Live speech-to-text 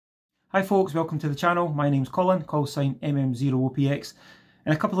Hi folks, welcome to the channel. My name's Colin, call sign MM0OPX.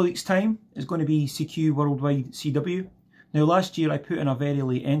 In a couple of weeks time, it's going to be CQWW CW. Now last year I put in a very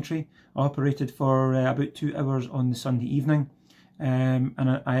late entry. I operated for about 2 hours on the Sunday evening and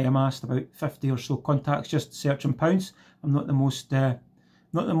I amassed about 50 or so contacts just search and pounce. I'm not the most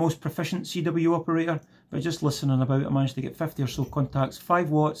proficient CW operator, but just listening about I managed to get 50 or so contacts, 5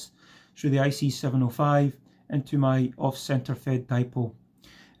 watts through the IC705 into my off-center fed dipole.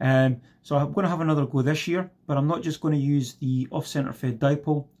 So I'm going to have another go this year, but I'm not just going to use the off-center fed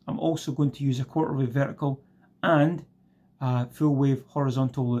dipole. I'm also going to use a quarter wave vertical and a full wave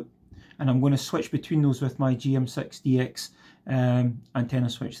horizontal loop, and I'm going to switch between those with my GM6DX antenna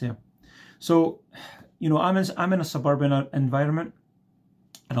switch there. So, you know, I'm in a suburban environment,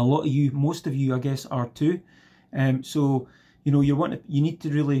 and a lot of you, most of you, I guess, are too. So, you know, you need to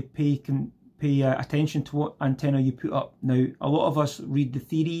really pay attention to what antenna you put up. Now, a lot of us read the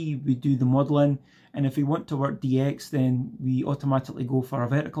theory, we do the modelling, and if we want to work DX, then we automatically go for a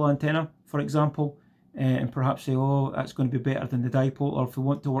vertical antenna, for example, and perhaps say, oh, that's going to be better than the dipole, or if we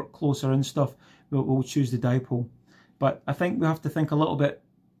want to work closer and stuff, we'll choose the dipole. But I think we have to think a little bit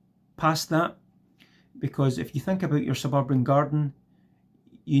past that, because if you think about your suburban garden,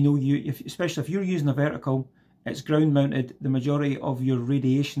 you know, especially if you're using a vertical, it's ground mounted, the majority of your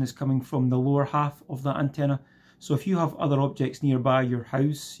radiation is coming from the lower half of that antenna. So if you have other objects nearby, your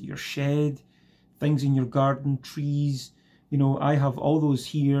house, your shed, things in your garden, trees, you know, I have all those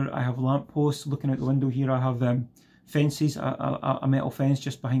here. I have lampposts looking out the window here. I have fences, a metal fence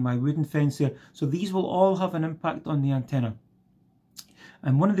just behind my wooden fence there. So these will all have an impact on the antenna.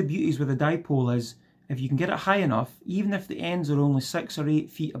 And one of the beauties with a dipole is, if you can get it high enough, even if the ends are only 6 or 8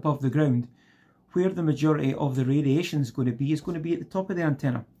 feet above the ground, where the majority of the radiation is going to be at the top of the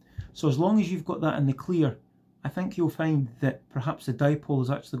antenna. So as long as you've got that in the clear, I think you'll find that perhaps the dipole is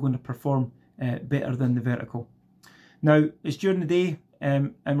actually going to perform better than the vertical. Now, it's during the day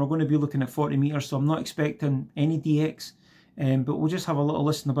and we're going to be looking at 40 meters, so I'm not expecting any DX, but we'll just have a little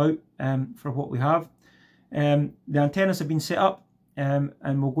listen about for what we have. The antennas have been set up and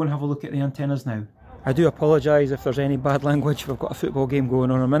we'll go and have a look at the antennas now. I do apologise if there's any bad language. We've got a football game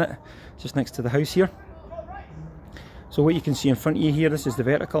going on in a minute, just next to the house here. So what you can see in front of you here, this is the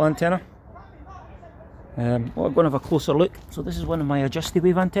vertical antenna. Well, I'm going to have a closer look. So this is one of my adjusted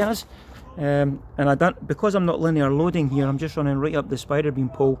wave antennas. And because I'm not linear loading here, I'm just running right up the spider beam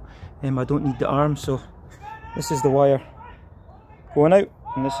pole. I don't need the arm, so this is the wire going out,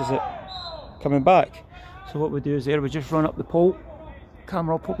 and this is it coming back. So what we do is we just run up the pole.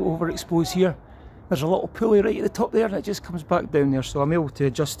 Camera will pop it overexposed here. There's a little pulley right at the top there, and it just comes back down there, so I'm able to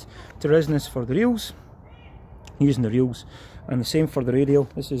adjust to resonance for the reels, using the reels, and the same for the radial.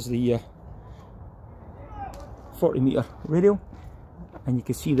 This is the 40 meter radial, and you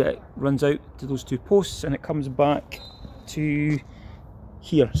can see that it runs out to those 2 posts and it comes back to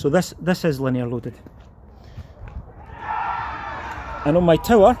here. So this is linear loaded. And on my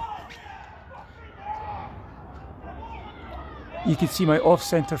tower, you can see my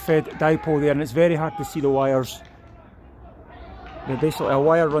off-center fed dipole there, and it's very hard to see the wires. But basically a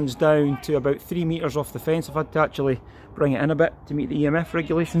wire runs down to about 3 meters off the fence. I've had to actually bring it in a bit to meet the EMF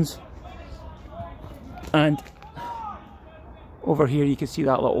regulations. And over here you can see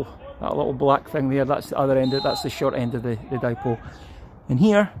that little black thing there. That's the other end. That's the short end of the dipole. And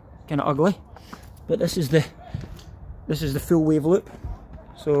here, kind of ugly, but this is the full wave loop.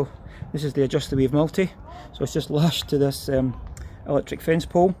 So this is the adjusted wave multi. So it's just lashed to this electric fence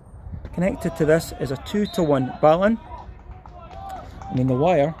pole. Connected to this is a 2-to-1 balun, and then the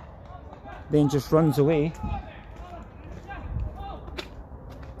wire then just runs away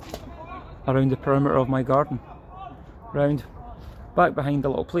around the perimeter of my garden, round back behind the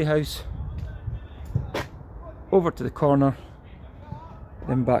little playhouse, over to the corner,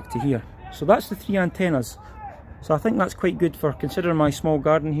 then back to here. So that's the 3 antennas. So I think that's quite good for considering my small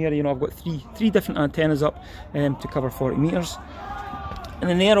garden here. You know, I've got three different antennas up to cover 40 meters. And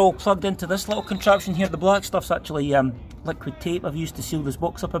then they're all plugged into this little contraption here. The black stuff's actually liquid tape I've used to seal this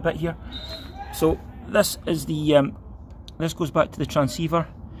box up a bit here. So this is the this goes back to the transceiver.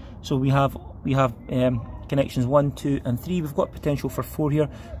 So we have connections 1, 2 and 3. We've got potential for 4 here,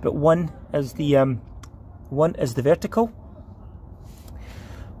 but 1 is the vertical,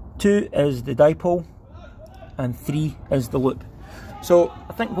 2 is the dipole, and 3 is the loop. So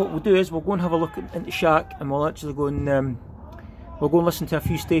I think what we'll do is we'll go and have a look into Shack, and we'll actually go and listen to a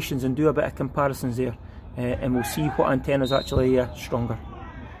few stations and do a bit of comparisons there, and we'll see what antenna is actually stronger.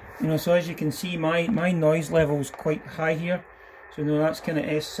 You know, so as you can see, my noise level is quite high here. So you know, that's kind of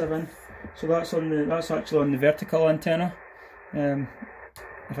S7. So that's actually on the vertical antenna,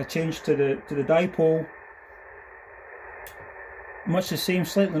 If I change to the dipole, much the same,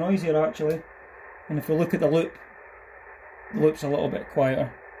 slightly noisier actually. And if we look at the loop's a little bit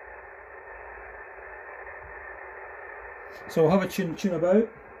quieter. So we'll have a tune about.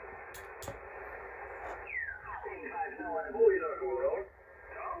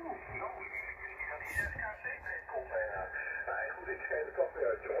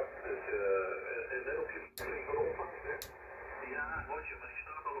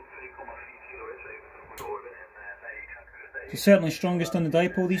 So certainly strongest on the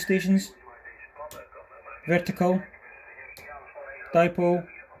dipole, these stations. Vertical, dipole,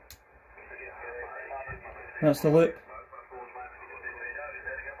 that's the loop.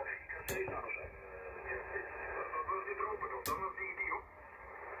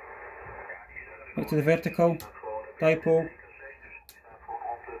 Back to the vertical, dipole,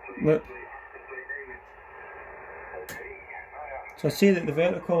 loop. So I'd say that the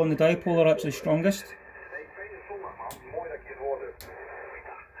vertical and the dipole are actually strongest.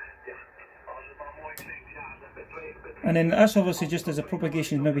 And then that's obviously just as the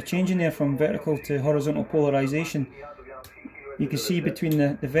propagation is maybe changing there from vertical to horizontal polarization. You can see between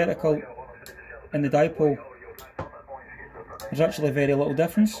the vertical and the dipole there's actually very little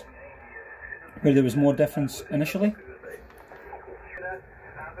difference, where there was more difference initially.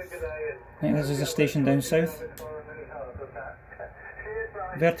 I think this is a station down south.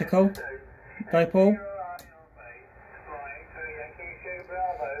 Vertical, dipole.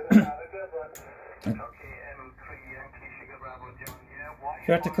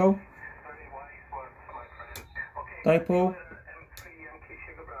 Vertical, dipole,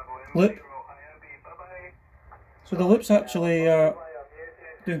 loop. So the loop's actually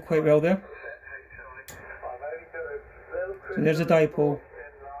doing quite well there. So there's a dipole,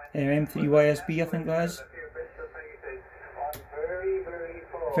 M3YSB I think that is.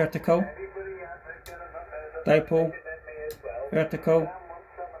 Vertical, dipole, vertical,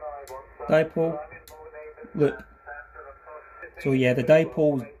 dipole, loop. So yeah, the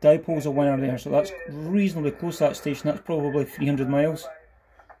dipole's a winner there, so that's reasonably close to that station. That's probably 300 miles.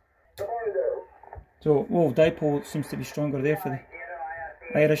 So, oh, dipole seems to be stronger there for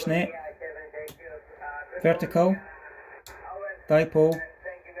the Irish net. Vertical, dipole,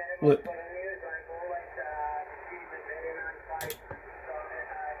 loop.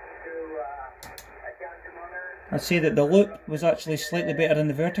 I'd say that the loop was actually slightly better than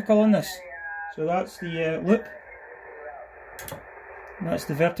the vertical on this. So that's the loop. That's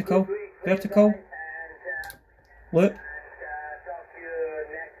the vertical, loop.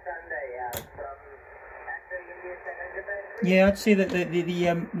 Yeah, I'd say that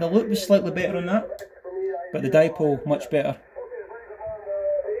the loop was slightly better on that, but the dipole much better.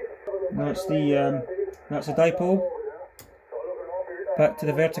 That's the dipole. Back to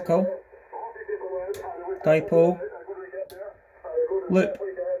the vertical, dipole, loop.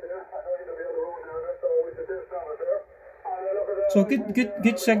 So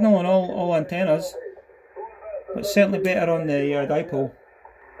good signal on all antennas, but certainly better on the dipole.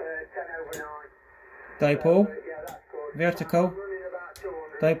 Dipole, vertical,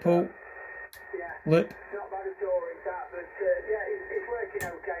 dipole, loop,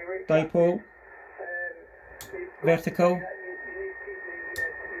 dipole, vertical,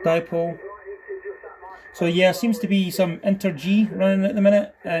 dipole. So yeah, seems to be some inter-G running at the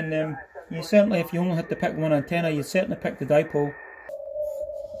minute, and you certainly, if you only had to pick one antenna, you'd certainly pick the dipole.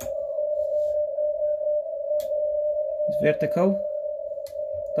 It's vertical,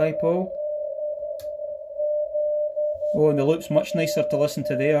 dipole. Oh, and the loop's much nicer to listen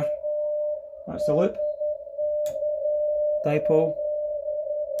to there. That's the loop, dipole,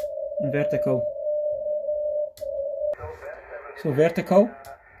 and vertical. So vertical,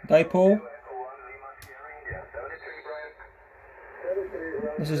 dipole.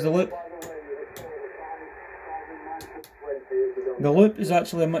 This is the loop. The loop is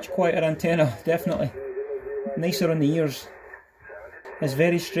actually a much quieter antenna, definitely. Nicer on the ears. It's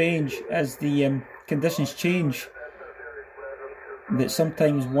very strange as the conditions change, that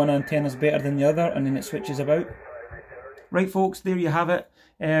sometimes one antenna is better than the other and then it switches about. Right folks, there you have it.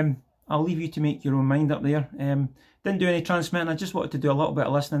 I'll leave you to make your own mind up there. Didn't do any transmitting, I just wanted to do a little bit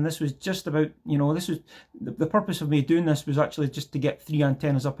of listening. This was just about, you know, this was the purpose of me doing this was actually just to get 3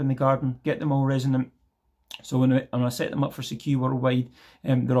 antennas up in the garden, get them all resonant. So when I set them up for CQ Worldwide,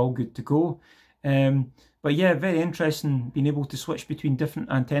 they're all good to go. But yeah, very interesting being able to switch between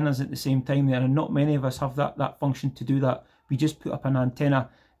different antennas at the same time there, and not many of us have that function to do that. We just put up an antenna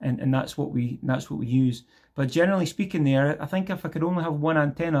and that's what we use. But generally speaking there, I think if I could only have one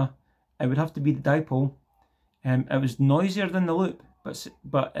antenna, it would have to be the dipole. It was noisier than the loop,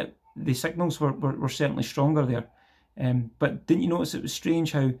 but the signals were certainly stronger there. But didn't you notice it was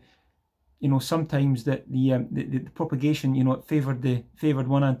strange how, you know, sometimes that the propagation, you know, it favoured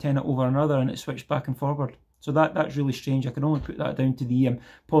one antenna over another, and it switched back and forward. So that's really strange. I can only put that down to the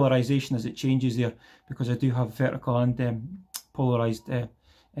polarisation as it changes there, because I do have vertical and polarised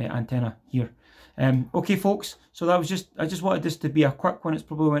antenna here. Okay, folks. So that was I just wanted this to be a quick one. It's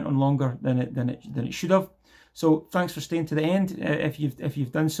probably went on longer than it should have. So thanks for staying to the end. If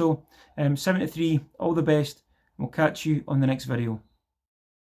you've done so. 73. All the best. We'll catch you on the next video.